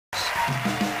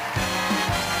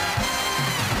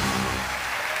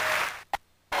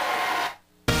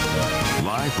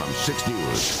Live from 6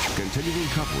 News, continuing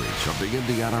coverage of the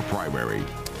Indiana primary.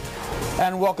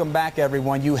 And welcome back,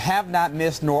 everyone. You have not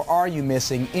missed, nor are you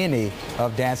missing, any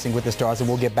of Dancing with the Stars, and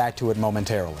we'll get back to it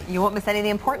momentarily. You won't miss any of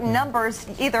the important numbers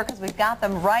either, because we've got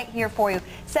them right here for you.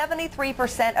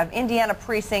 73% of Indiana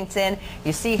precincts in.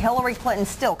 You see Hillary Clinton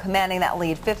still commanding that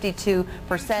lead, 52%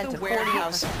 to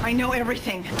 48%. I know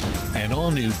everything. An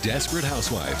all-new Desperate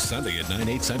Housewives, Sunday at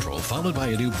 9/8 Central, followed by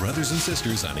a new Brothers and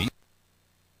Sisters on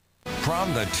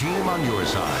From the team on your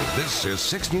side, this is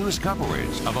 6 News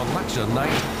coverage of Election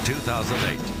Night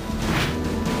 2008.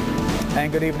 And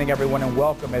good evening, everyone, and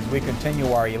welcome as we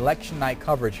continue our election night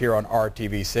coverage here on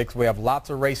RTV6. We have lots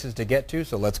of races to get to,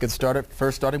 so let's get started.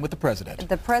 First, starting with the president.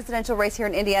 The presidential race here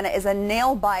in Indiana is a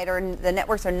nail-biter, and the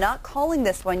networks are not calling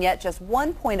this one yet, just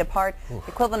 1 point apart,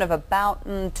 equivalent of about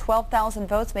 12,000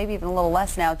 votes, maybe even a little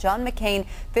less now. John McCain,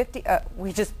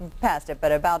 we just passed it,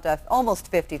 but about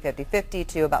almost 50-50, 50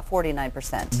 to about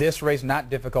 49%. This race not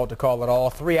difficult to call at all.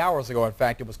 3 hours ago, in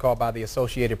fact, it was called by the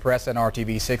Associated Press and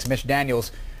RTV6. Mitch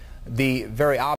Daniels, the very obvious